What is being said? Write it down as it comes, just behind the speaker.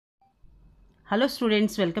Hello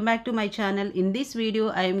students, welcome back to my channel. In this video,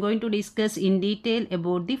 I am going to discuss in detail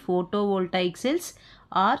about the photovoltaic cells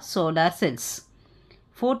or solar cells.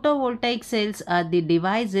 Photovoltaic cells are the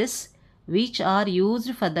devices which are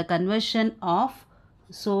used for the conversion of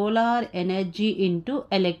solar energy into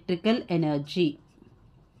electrical energy.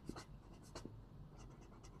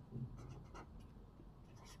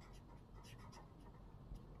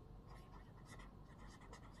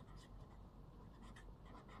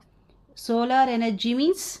 Solar energy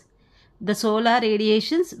means the solar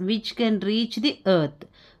radiations which can reach the earth.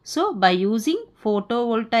 So by using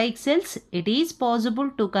photovoltaic cells, it is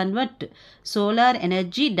possible to convert solar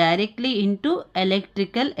energy directly into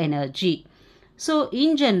electrical energy. So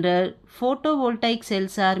in general, photovoltaic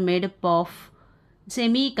cells are made up of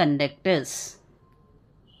semiconductors.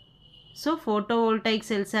 So photovoltaic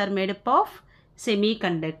cells are made up of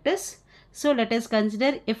semiconductors. So let us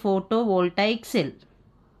consider a photovoltaic cell.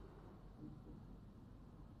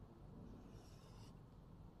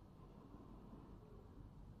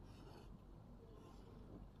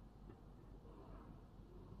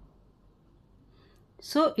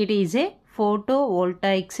 So it is a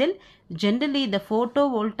photovoltaic cell. Generally, the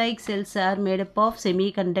photovoltaic cells are made up of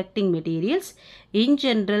semiconducting materials. In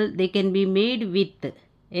general, they can be made with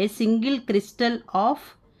a single crystal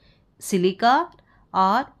of silica,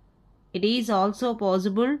 or it is also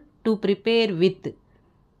possible to prepare with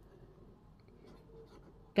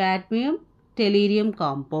cadmium tellurium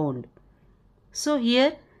compound. So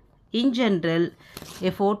here in general,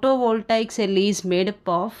 a photovoltaic cell is made up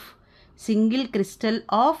of single crystal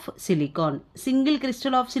of silicon. Single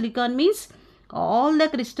crystal of silicon means all the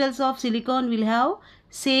crystals of silicon will have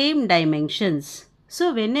same dimensions.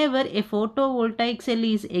 So whenever a photovoltaic cell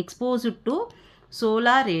is exposed to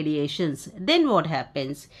solar radiations, then what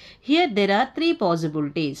happens? Here there are three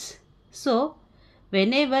possibilities. So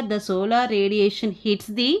whenever the solar radiation hits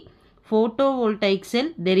the photovoltaic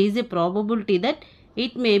cell, there is a probability that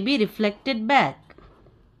it may be reflected back.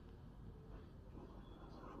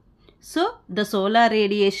 So the solar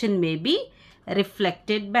radiation may be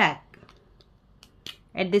reflected back.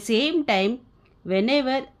 At the same time,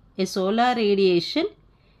 whenever a solar radiation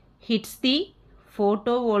hits the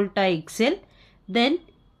photovoltaic cell, then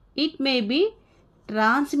it may be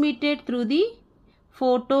transmitted through the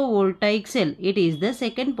photovoltaic cell. It is the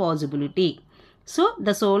second possibility. So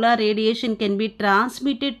the solar radiation can be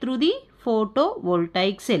transmitted through the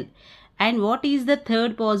photovoltaic cell. And what is the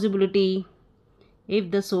third possibility?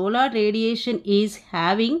 If the solar radiation is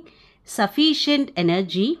having sufficient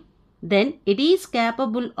energy, then it is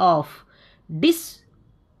capable of dislocating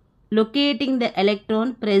the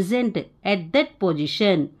electron present at that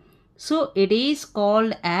position. So it is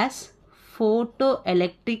called as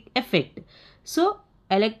photoelectric effect. So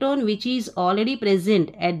electron which is already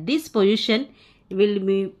present at this position will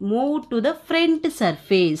be moved to the front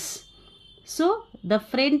surface. So the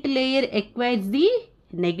front layer acquires the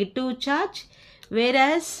negative charge,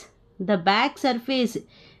 whereas the back surface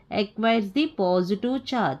acquires the positive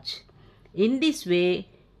charge. In this way,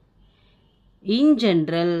 in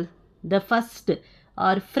general, the first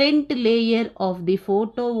or front layer of the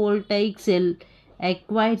photovoltaic cell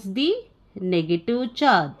acquires the negative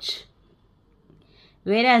charge,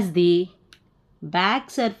 whereas the back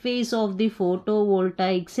surface of the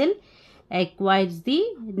photovoltaic cell acquires the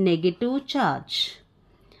negative charge.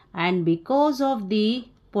 And because of the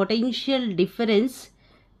potential difference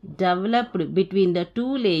developed between the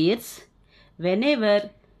two layers, whenever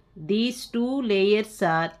these two layers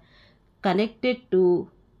are connected to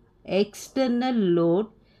external load,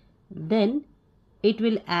 then it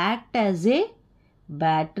will act as a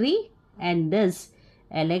battery and thus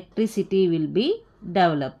electricity will be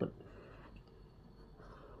developed.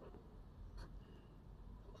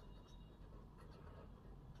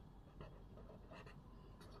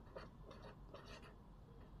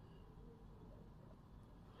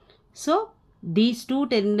 So these two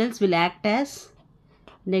terminals will act as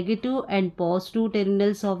negative and positive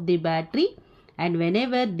terminals of the battery, and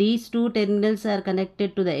whenever these two terminals are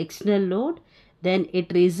connected to the external load, then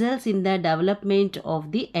it results in the development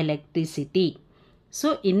of the electricity.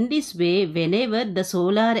 So in this way, whenever the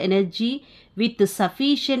solar energy with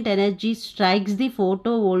sufficient energy strikes the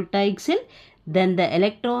photovoltaic cell, then the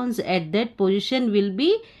electrons at that position will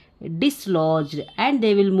be dislodged and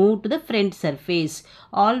they will move to the front surface.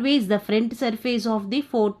 Always the front surface of the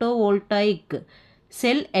photovoltaic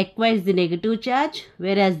cell acquires the negative charge,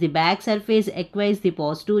 whereas the back surface acquires the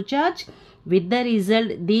positive charge. With the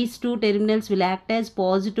result, these two terminals will act as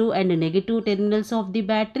positive and negative terminals of the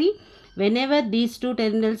battery. Whenever these two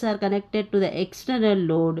terminals are connected to the external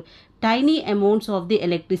load, tiny amounts of the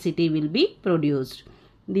electricity will be produced.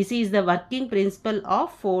 This is the working principle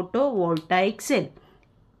of photovoltaic cell.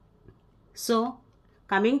 So,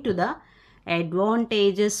 coming to the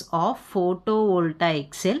advantages of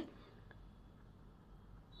photovoltaic cell.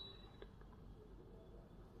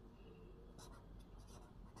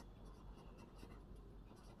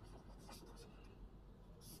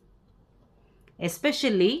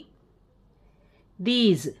 Especially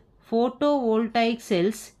these photovoltaic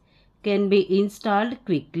cells can be installed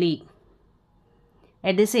quickly.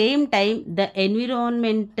 At the same time, the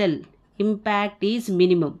environmental impact is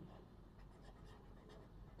minimum.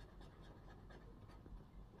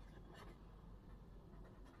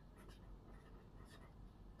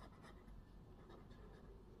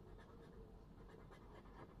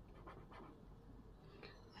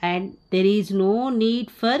 And there is no need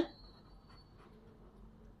for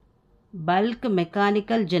bulk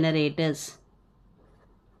mechanical generators.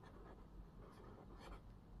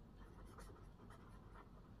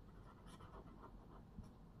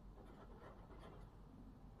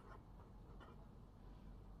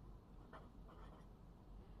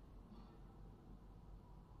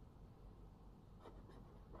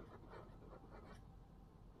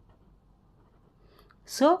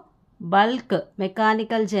 So, bulk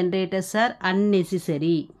mechanical generators are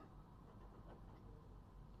unnecessary.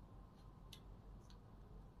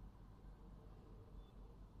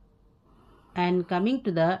 And coming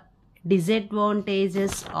to the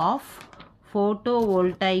disadvantages of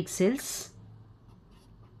photovoltaic cells.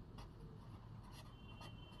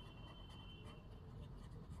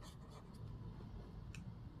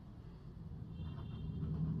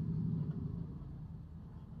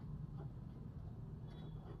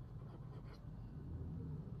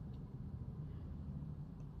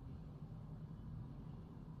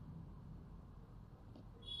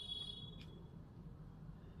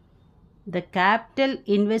 The capital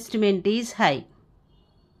investment is high.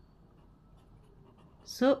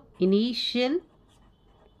 So, initial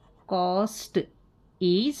cost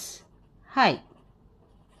is high.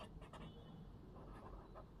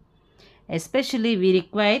 Especially we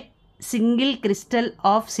require single crystal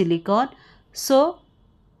of silicon. So,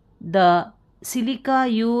 the silica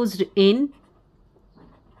used in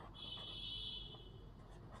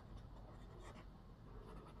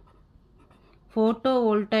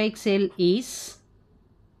photovoltaic cell is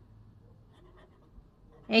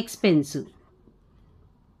expensive.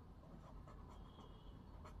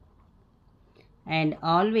 And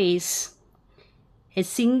always a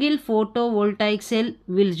single photovoltaic cell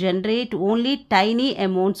will generate only tiny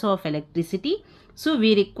amounts of electricity. So,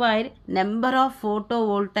 we require number of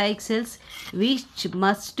photovoltaic cells which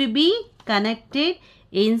must be connected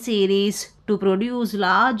in series to produce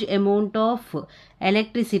large amount of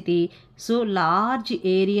electricity. So, large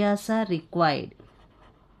areas are required.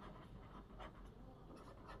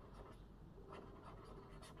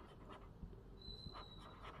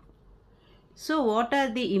 So, what are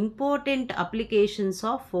the important applications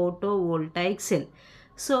of photovoltaic cell?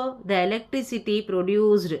 So, the electricity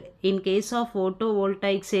produced in case of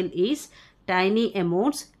photovoltaic cell is tiny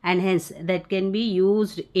amounts, and hence that can be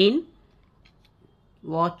used in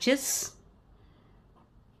watches,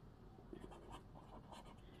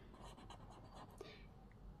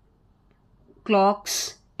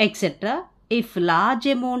 clocks, etc. If large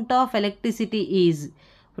amount of electricity is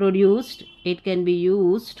produced, it can be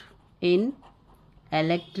used in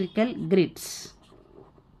electrical grids.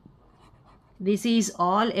 This is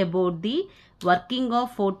all about the working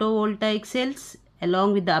of photovoltaic cells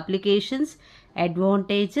along with the applications,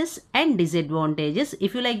 advantages and disadvantages.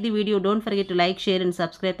 If you like the video, don't forget to like, share and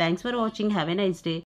subscribe. Thanks for watching. Have a nice day.